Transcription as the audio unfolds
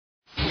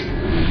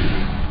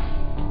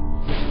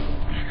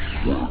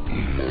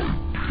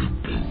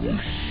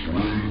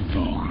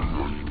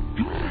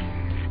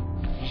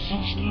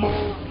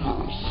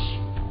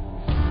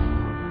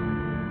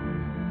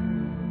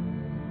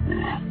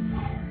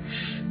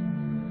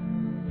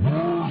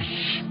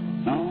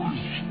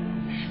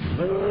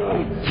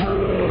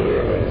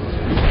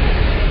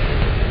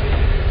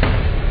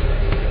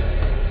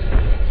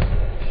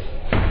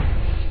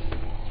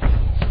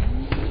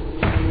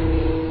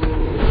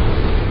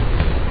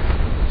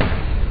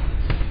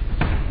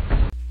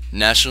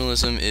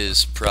Nationalism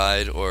is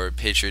pride or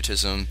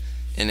patriotism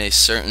in a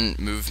certain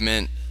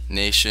movement,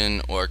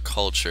 nation, or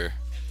culture.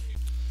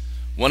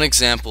 One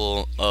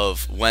example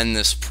of when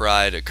this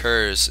pride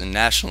occurs and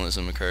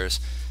nationalism occurs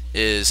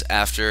is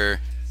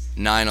after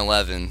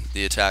 9/11,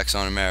 the attacks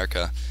on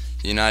America.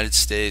 The United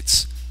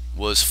States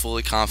was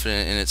fully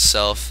confident in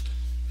itself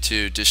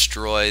to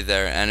destroy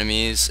their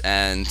enemies,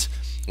 and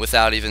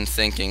without even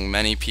thinking,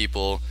 many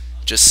people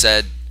just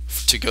said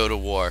to go to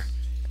war,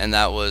 and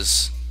that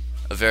was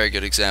a very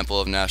good example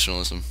of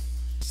nationalism.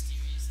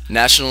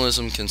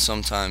 Nationalism can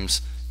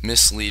sometimes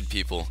mislead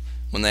people.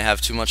 When they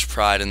have too much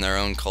pride in their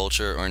own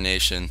culture or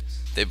nation,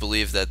 they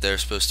believe that they're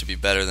supposed to be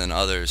better than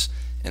others,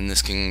 and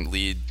this can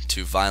lead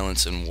to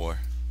violence and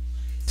war.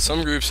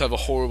 Some groups have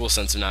a horrible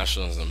sense of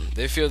nationalism.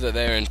 They feel that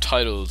they are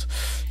entitled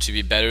to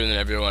be better than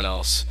everyone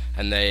else,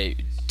 and they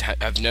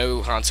have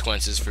no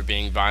consequences for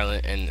being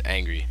violent and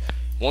angry.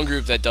 One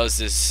group that does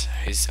this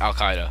is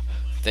Al-Qaeda.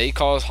 They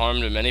cause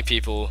harm to many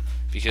people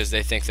because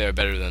they think they are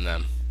better than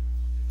them.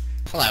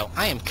 Hello,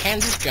 I am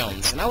Kansas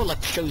Jones, and I would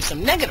like to show you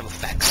some negative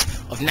effects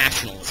of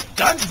nationalism.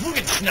 Ganz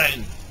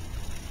Rugenschneiden!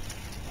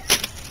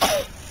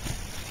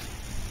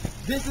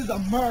 This is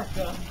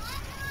America.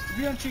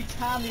 We don't treat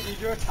Tommy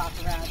as your top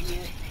around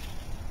here.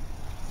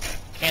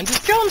 Kansas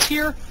Jones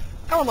here.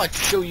 I would like to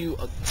show you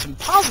some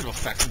positive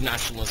effects of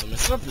nationalism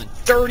instead of the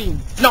dirty,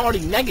 naughty,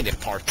 negative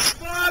parts.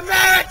 For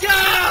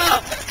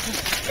America!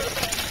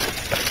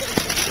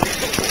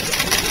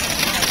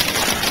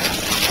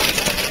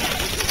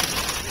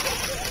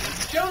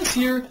 Jones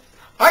here.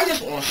 I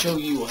just want to show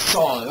you a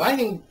song that I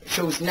think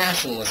shows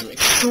nationalism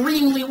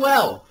extremely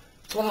well.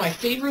 It's one of my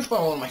favorites by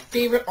one of my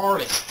favorite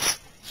artists.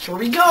 Here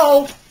we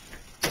go.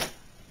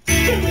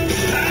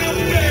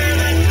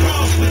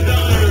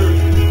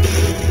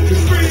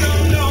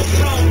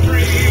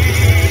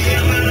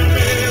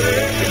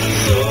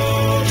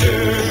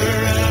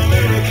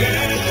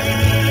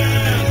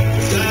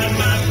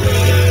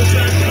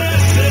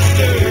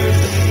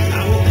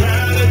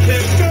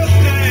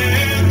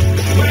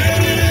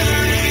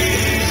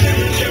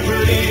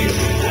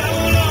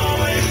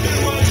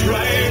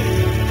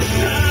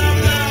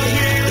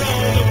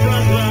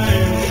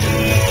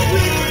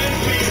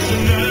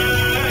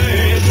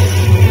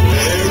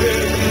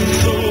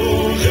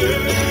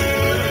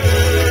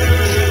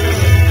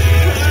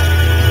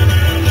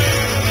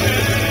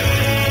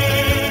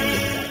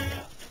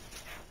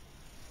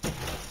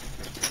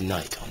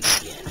 Tonight on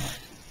CNN.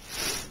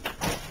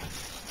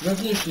 The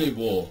Revolutionary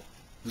War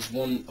was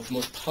one of the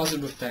most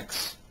positive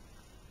effects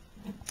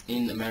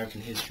in American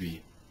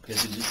history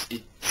because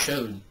it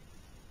showed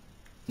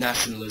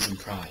nationalism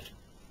pride.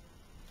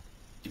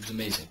 It was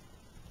amazing.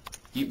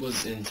 It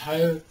was an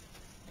entire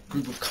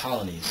group of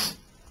colonies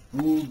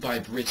ruled by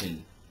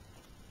Britain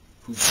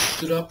who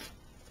stood up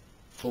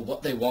for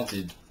what they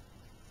wanted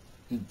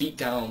and beat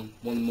down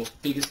one of the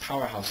most biggest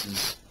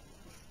powerhouses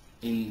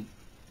in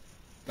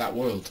that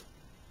world.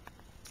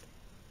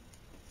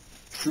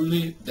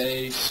 Truly,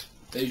 they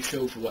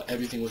showed for what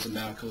everything was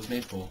America was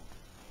made for.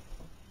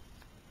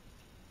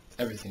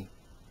 Everything.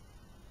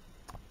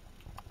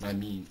 I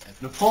mean,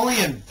 everything.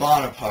 Napoleon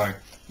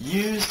Bonaparte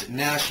used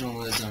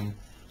nationalism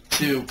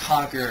to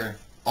conquer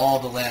all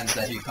the lands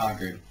that he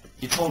conquered.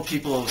 He told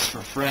people it was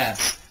for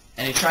France,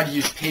 and he tried to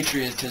use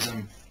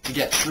patriotism to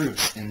get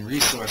troops and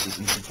resources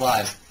and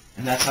supplies,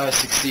 and that's how he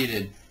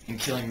succeeded in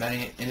killing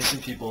many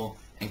innocent people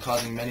and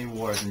causing many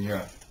wars in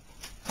Europe.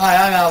 Hi,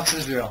 I'm Alex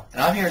Israel,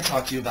 and I'm here to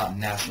talk to you about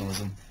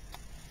nationalism.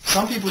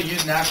 Some people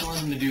use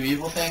nationalism to do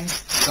evil things,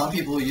 some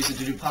people use it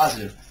to do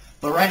positive.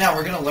 But right now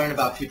we're going to learn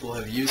about people who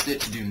have used it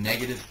to do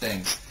negative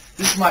things.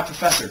 This is my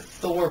professor,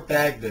 Thor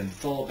Bagman.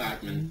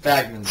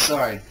 Bagman,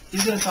 sorry.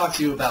 He's going to talk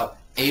to you about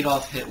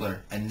Adolf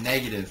Hitler, a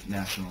negative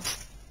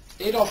nationalist.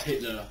 Adolf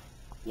Hitler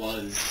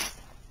was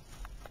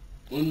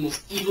one of the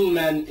most evil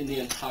men in the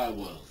entire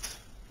world.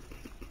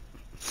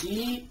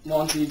 He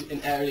wanted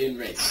an Aryan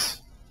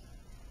race,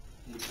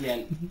 which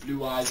meant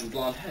blue eyes and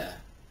blonde hair.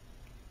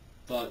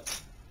 But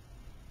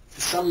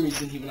for some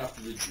reason he went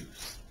after the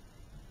Jews.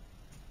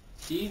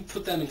 He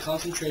put them in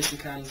concentration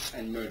camps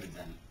and murdered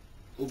them.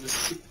 Over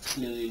 6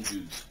 million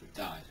Jews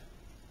died.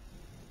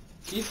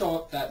 He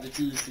thought that the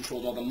Jews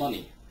controlled all the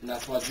money, and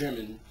that's why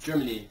Germany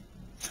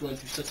was going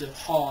through such a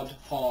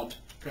hard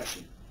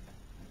depression.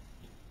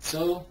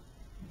 So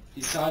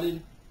he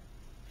decided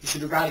he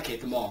should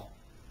eradicate them all.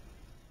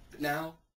 But now